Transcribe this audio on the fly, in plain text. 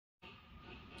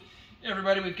Hey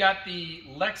everybody, we've got the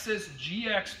Lexus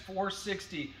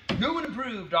GX460 new and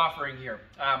improved offering here.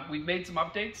 We've made some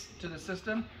updates to the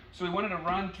system, so we wanted to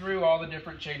run through all the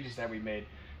different changes that we made.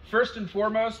 First and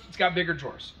foremost, it's got bigger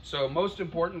drawers. So most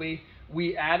importantly,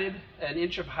 we added an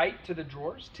inch of height to the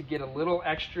drawers to get a little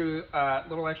extra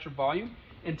volume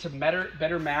and to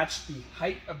better match the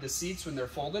height of the seats when they're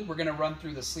folded. We're going to run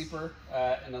through the sleeper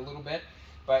in a little bit.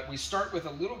 But we start with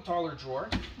a little taller drawer.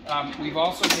 We've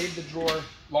also made the drawer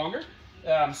longer,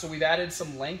 so we've added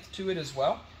some length to it as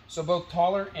well. So both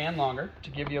taller and longer to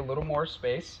give you a little more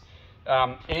space.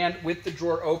 And with the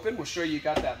drawer open, we'll show you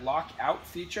got that lock out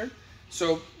feature.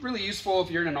 So really useful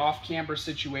if you're in an off-camber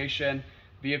situation,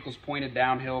 vehicle's pointed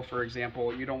downhill, for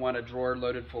example. You don't want a drawer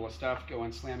loaded full of stuff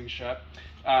going slamming shut.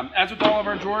 As with all of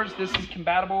our drawers, this is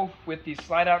compatible with the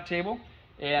slide-out table.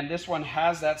 And this one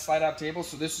has that slide-out table,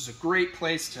 so this is a great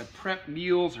place to prep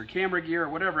meals or camera gear or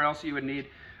whatever else you would need.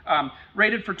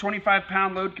 Rated for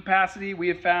 25-pound load capacity. We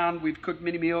have found we've cooked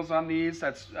mini meals on these.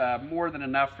 That's more than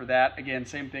enough for that. Again,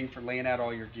 same thing for laying out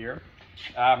all your gear.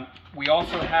 We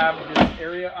also have this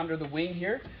area under the wing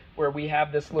here where we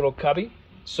have this little cubby.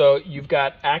 So you've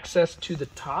got access to the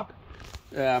top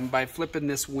by flipping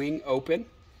this wing open,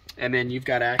 and then you've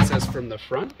got access from the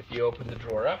front if you open the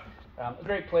drawer up. A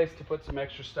great place to put some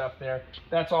extra stuff there.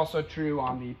 That's also true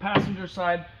on the passenger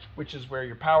side, which is where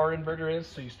your power inverter is.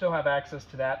 So you still have access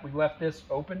to that. We left this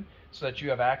open so that you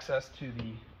have access to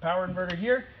the power inverter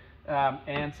here,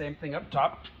 and same thing up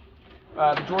top.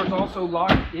 The doors also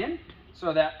lock in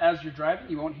so that as you're driving,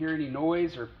 you won't hear any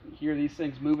noise or hear these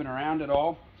things moving around at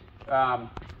all.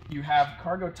 You have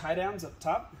cargo tie downs up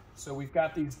top. So we've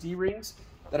got these D-rings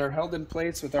that are held in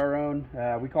place with our own,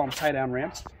 we call them tie down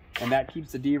ramps. And that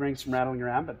keeps the D-rings from rattling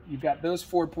around. But you've got those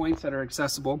 4 points that are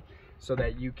accessible so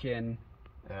that you can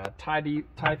tie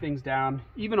things down,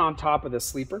 even on top of the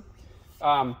sleeper.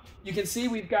 You can see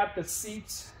we've got the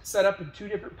seats set up in 2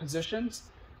 different positions.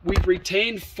 We've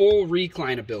retained full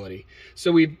reclinability.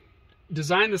 So we've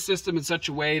designed the system in such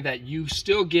a way that you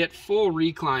still get full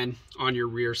recline on your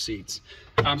rear seats.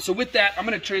 So with that, I'm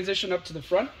going to transition up to the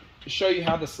front to show you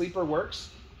how the sleeper works.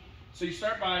 So you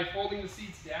start by folding the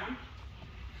seats down.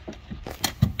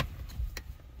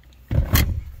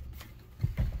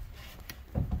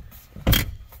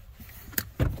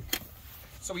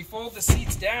 So we fold the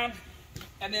seats down,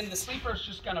 and then the sleeper's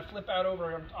just going to flip out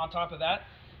over on top of that.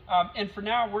 And for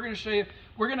now, we're going to show you,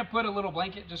 we're going to put a little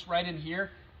blanket just right in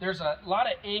here. There's a lot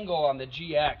of angle on the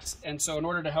GX, and so in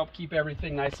order to help keep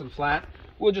everything nice and flat,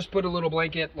 we'll just put a little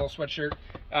blanket, little sweatshirt.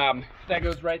 That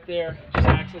goes right there, just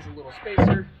acts as a little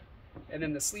spacer, and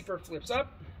then the sleeper flips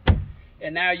up.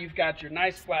 And now you've got your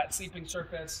nice flat sleeping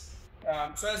surface.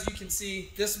 So as you can see,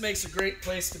 this makes a great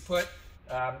place to put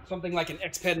something like an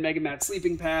X-Ped Megamat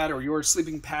sleeping pad or your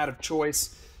sleeping pad of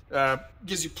choice.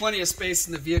 Gives you plenty of space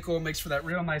in the vehicle, makes for that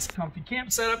real nice comfy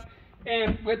camp setup.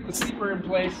 And with the sleeper in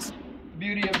place, the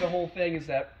beauty of the whole thing is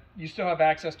that you still have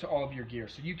access to all of your gear.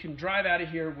 So you can drive out of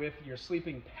here with your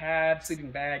sleeping pad,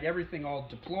 sleeping bag, everything all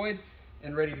deployed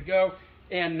and ready to go,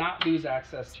 and not lose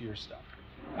access to your stuff.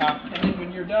 And then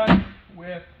when you're done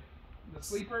with the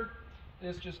sleeper,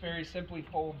 this just very simply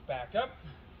folds back up,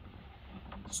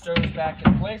 stows back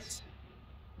in place,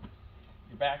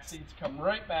 your back seats come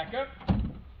right back up,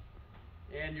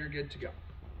 and you're good to go.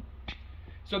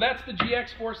 So that's the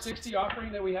GX460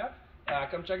 offering that we have.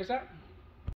 Come check us out.